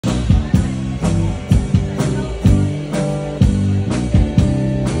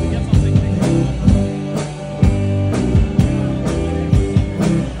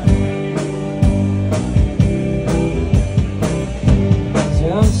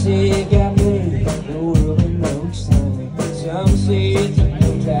say it got me, the world in no time. Some say it took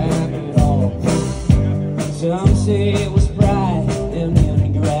no time at all. Some say it was pride and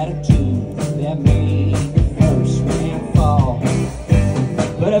ingratitude that made the first man fall.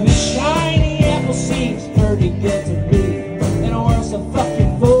 But if it's shiny apple seeds, pretty good to be, and a world so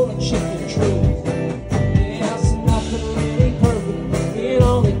fucking full of chicken trees. Yeah, it's nothing really perfect, it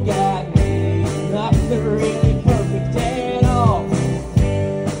only got me. Nothing really perfect at all.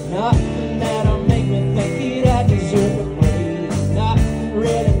 Nothing that'll make me think that I deserve to breathe. Nothing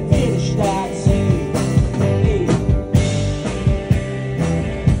really finished, I'd say. Hey.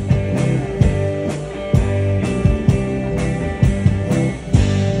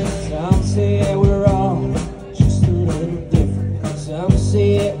 Some say we're all just a little different. Some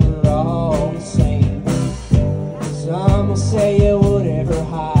say we're all the same. Some will say whatever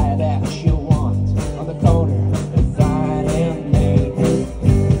hideout you want on the corner of Vine and Main.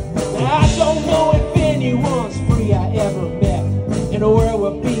 I don't know if anyone's free I ever met in a world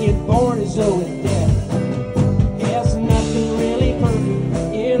where being born is owed in death. Yes, nothing really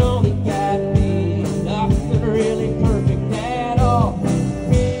perfect, it only got me. Nothing really perfect at all.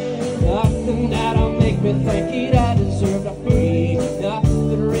 Nothing that'll make me think it I deserve to breathe.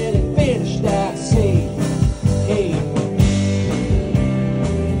 Nothing really finished, I'd say. Hey.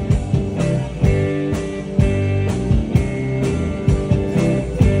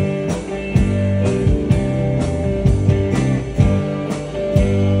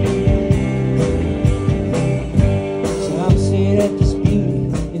 Some say that there's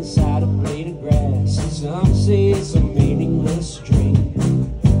beauty inside a blade of grass. Some say it's a meaningless dream.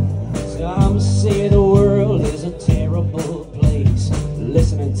 Some say the world is a terrible place,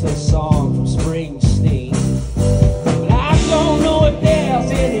 listening to a song from Springsteen. But I don't know if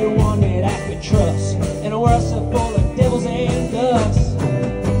there's anyone that I could trust in a world so full of devils and dust.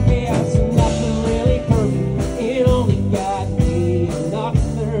 Yeah, it's nothing really perfect, it only got me.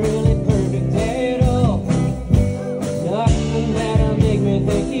 Nothing really perfect at all. Nothing that'll make me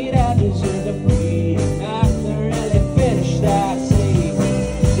think it I deserve to breathe. Nothing really finished, I'd say.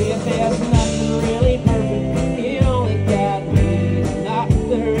 If there's nothing really perfect, it only got me.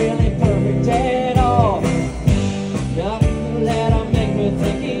 Nothing really perfect at all. Nothing that'll make me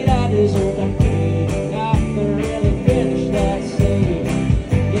think it I deserve to breathe. Nothing really finished, I'd say.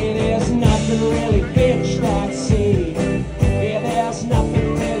 Yeah, there's nothing really finished, I'd say. Yeah, there's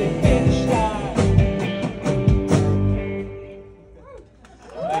nothing really finished,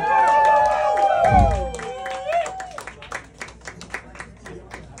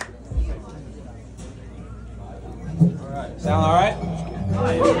 Sound all right?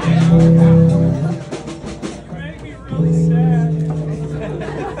 Made me really sad.